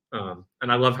opportunity.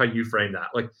 And I love how you frame that.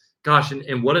 Like, gosh,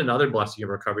 and what another blessing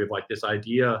of recovery, of like this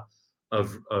idea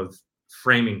of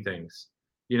framing things,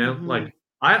 like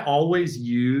I always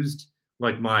used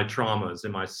like my traumas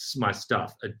and my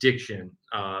stuff, addiction,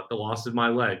 the loss of my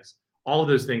legs, all of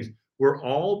those things were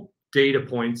all data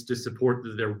points to support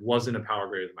that there wasn't a power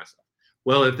greater than myself.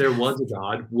 Well, if there was a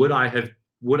God, would I have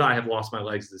lost my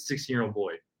legs as a 16-year-old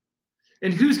boy?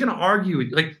 And who's going to argue?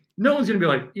 Like, no one's going to be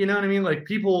like, you know what I mean? Like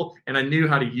people, and I knew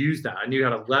how to use that. I knew how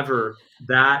to lever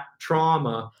that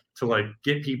trauma to like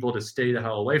get people to stay the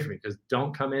hell away from me, because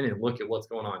don't come in and look at what's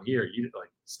going on here. You like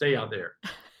stay out there.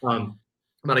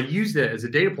 But I used it as a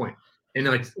data point. And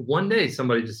like one day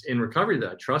somebody just in recovery that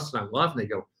I trust and I love, and they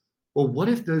go, well, what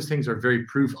if those things are very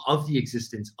proof of the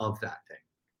existence of that thing?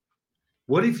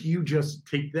 What if you just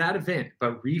take that event,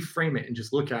 but reframe it and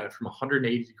just look at it from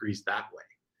 180 degrees that way?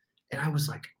 And I was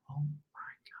like, oh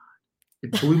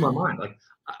my God. It blew my mind. Like,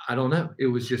 I don't know.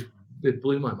 It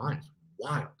blew my mind.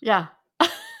 Wild. Yeah.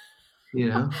 You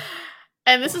know?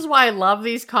 And this is why I love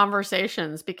these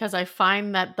conversations, because I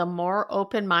find that the more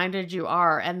open-minded you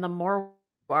are and the more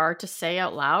you are to say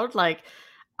out loud, like,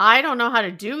 I don't know how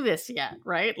to do this yet,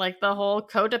 right? Like the whole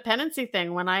codependency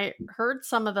thing. When I heard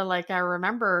some of the, like, I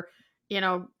remember,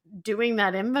 doing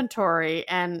that inventory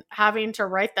and having to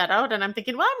write that out. And I'm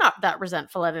thinking, well, I'm not that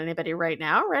resentful at anybody right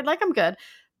now, right? Like I'm good.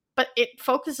 But it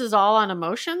focuses all on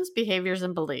emotions, behaviors,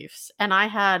 and beliefs. And I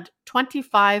had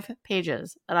 25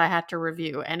 pages that I had to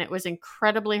review, and it was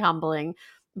incredibly humbling.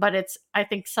 But it's, I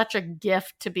think, such a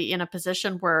gift to be in a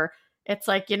position where it's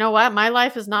like, you know what? My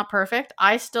life is not perfect.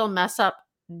 I still mess up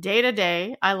day to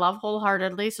day. I love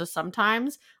wholeheartedly. So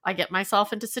sometimes I get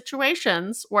myself into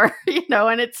situations where,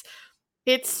 and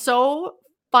it's so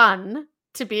fun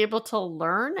to be able to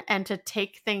learn and to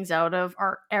take things out of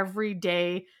our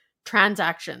everyday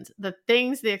transactions, the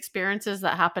things, the experiences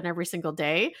that happen every single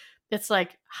day. It's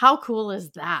like, how cool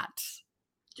is that?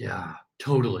 Yeah,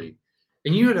 totally.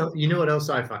 And you know what else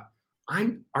I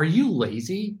find? Are you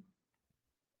lazy?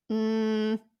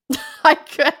 I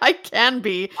can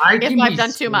be if I've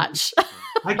done too much.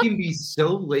 I can be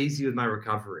so lazy with my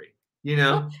recovery,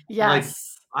 Yes. Like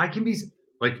I can be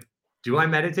like, do I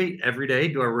meditate every day?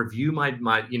 Do I review my,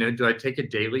 do I take a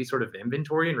daily sort of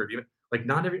inventory and review it? Like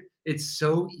it's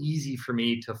so easy for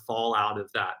me to fall out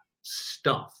of that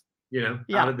stuff,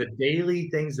 out of the daily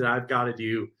things that I've got to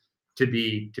do to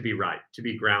be right, to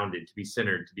be grounded, to be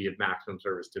centered, to be of maximum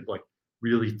service, to like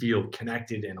really feel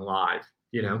connected and alive,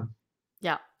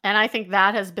 Yeah. And I think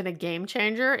that has been a game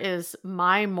changer. Is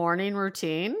my morning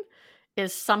routine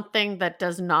is something that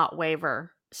does not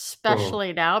waver,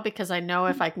 especially now, because I know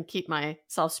if I can keep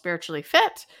myself spiritually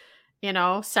fit,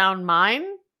 sound mind,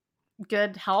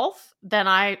 good health, then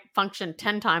I function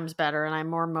 10 times better and I'm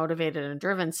more motivated and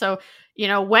driven. So,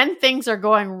 when things are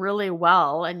going really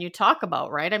well, and you talk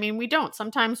about, right? I mean,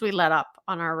 sometimes we let up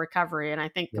on our recovery, and I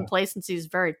think complacency is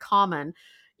very common.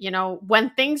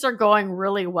 When things are going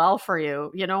really well for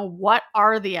you, what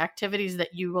are the activities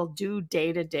that you will do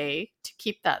day to day to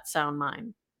keep that sound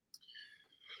mind?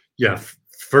 Yeah.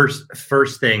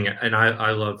 First thing. And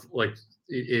I love, like,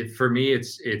 it for me,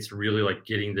 it's really like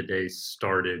getting the day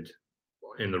started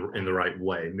in the right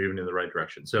way, moving in the right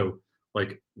direction. So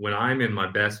like when I'm in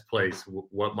my best place,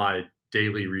 what my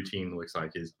daily routine looks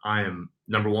like is I am,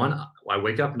 number one, I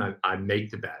wake up and I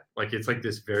make the bed. Like it's like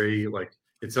this very like,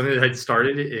 it's something that had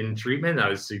started in treatment that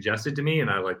was suggested to me. And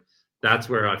that's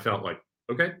where I felt like,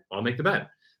 okay, I'll make the bed.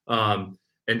 And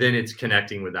then it's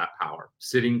connecting with that power,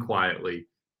 sitting quietly,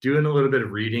 doing a little bit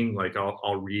of reading. Like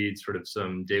I'll read sort of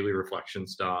some daily reflection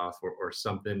stuff or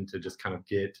something to just kind of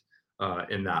get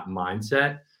in that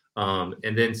mindset.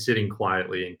 And then sitting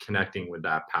quietly and connecting with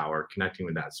that power, connecting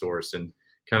with that source, and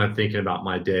kind of thinking about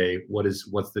my day.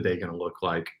 What's the day going to look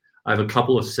like? I have a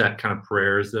couple of set kind of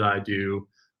prayers that I do.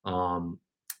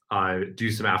 I do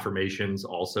some affirmations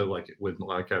also, like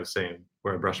I was saying,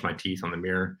 where I brush my teeth on the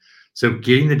mirror. So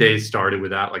getting the day started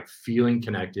with that, like feeling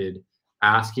connected,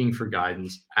 asking for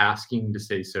guidance, asking to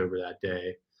stay sober that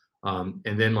day.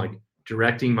 And then like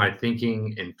directing my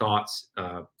thinking and thoughts,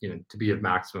 to be of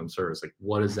maximum service. Like,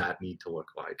 what does that need to look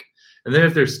like? And then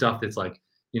if there's stuff that's like,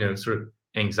 sort of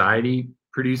anxiety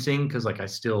producing, because like I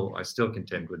still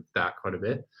contend with that quite a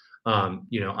bit.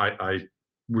 I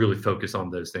really focus on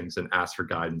those things and ask for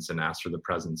guidance and ask for the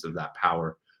presence of that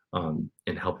power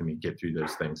in helping me get through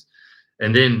those things.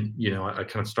 And then, I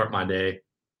kind of start my day.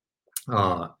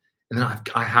 And then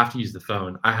I have to use the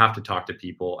phone. I have to talk to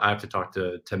people. I have to talk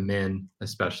to men,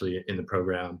 especially in the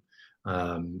program,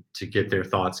 to get their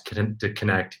thoughts, to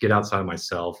connect, to get outside of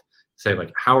myself, say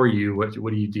like, how are you? What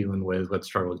are you dealing with? What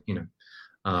struggles,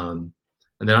 And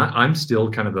then I'm still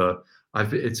kind of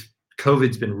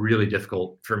COVID's been really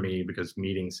difficult for me because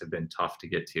meetings have been tough to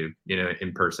get to,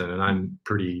 in person. And I'm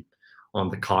pretty on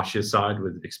the cautious side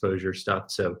with exposure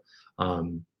stuff. So,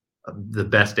 the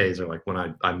best days are like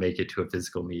when I make it to a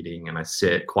physical meeting and I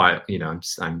sit quiet,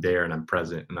 I'm there and I'm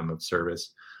present and I'm of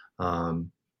service. And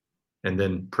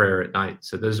then prayer at night.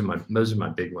 So those are my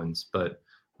big ones. But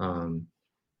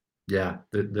Yeah,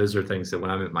 those are things that when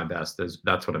I'm at my best,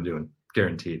 that's what I'm doing,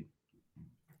 guaranteed.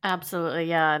 Absolutely,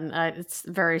 yeah, and, it's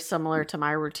very similar to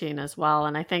my routine as well,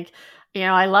 and I think,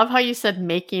 I love how you said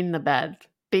making the bed Mhm.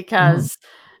 because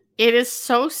it is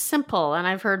so simple, and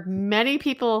I've heard many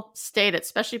people state it,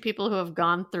 especially people who have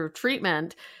gone through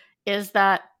treatment, is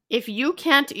that if you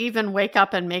can't even wake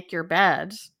up and make your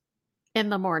bed in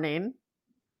the morning,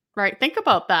 right? Think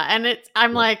about that. And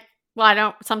I'm Yeah, like, well, I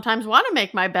don't sometimes want to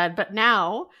make my bed, but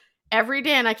now every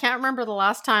day, and I can't remember the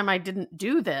last time I didn't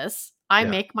do this. I yeah.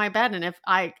 make my bed, and if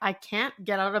I can't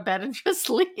get out of bed and just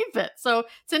leave it. So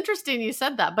it's interesting you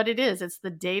said that, but it's the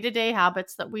day-to-day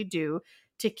habits that we do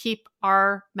to keep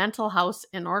our mental house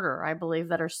in order, I believe,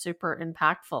 that are super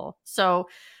impactful. So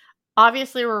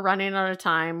obviously, we're running out of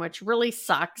time, which really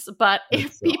sucks, but That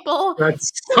if sucks. people That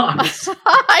sucks.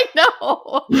 I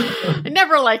know. I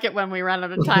never like it when we run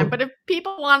out of time, but if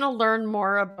people wanna learn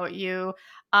more about you,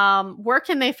 where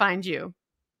can they find you?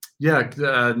 Yeah,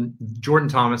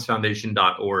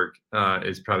 JordanThomasFoundation.org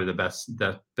is probably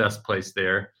the best place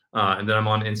there. And then I'm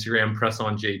on Instagram,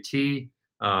 PressOnJT,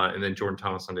 and then Jordan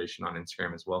Thomas Foundation on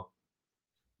Instagram as well.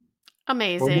 Or yeah,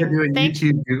 Amazing. do a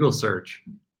YouTube Google search.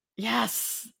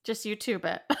 Yes, just YouTube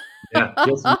it. Yeah,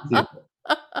 just YouTube.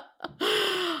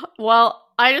 Well,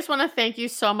 I just wanna thank you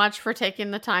so much for taking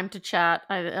the time to chat.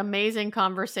 Amazing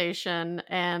conversation,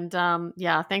 and,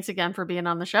 yeah, thanks again for being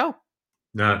on the show.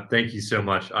 No, thank you so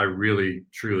much. I really,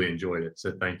 truly enjoyed it.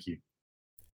 So thank you.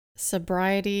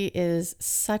 Sobriety is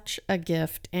such a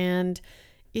gift. And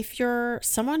if you're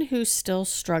someone who's still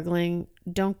struggling,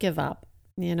 don't give up.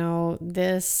 You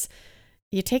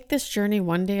take this journey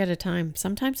one day at a time.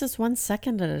 Sometimes it's 1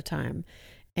 second at a time.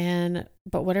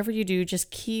 But whatever you do,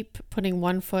 just keep putting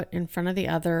one foot in front of the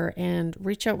other and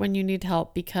reach out when you need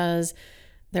help, because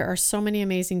there are so many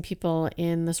amazing people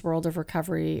in this world of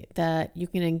recovery that you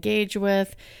can engage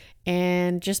with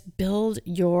and just build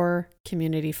your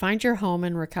community. Find your home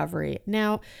in recovery.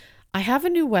 Now, I have a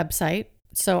new website,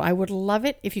 so I would love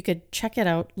it if you could check it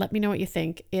out. Let me know what you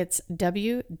think. It's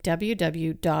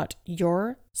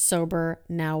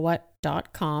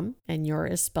www.yoursobernowwhat.com, and your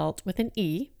is spelled with an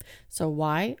E, so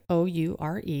YOURE,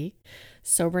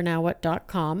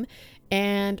 sobernowwhat.com.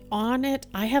 And on it,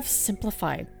 I have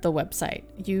simplified the website.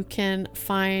 You can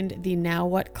find the Now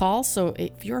What call. So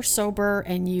if you're sober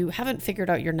and you haven't figured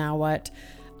out your Now What,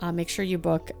 make sure you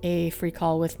book a free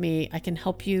call with me. I can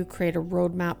help you create a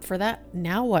roadmap for that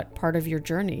Now What part of your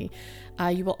journey.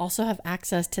 You will also have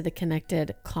access to the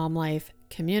Connected Calm Life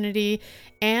community.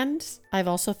 And I've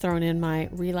also thrown in my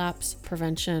relapse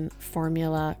prevention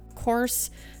formula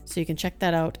course, so you can check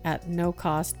that out at no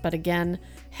cost. But again,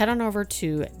 head on over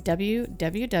to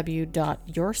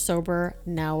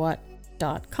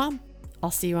www.yoursobernowwhat.com.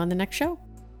 I'll see you on the next show.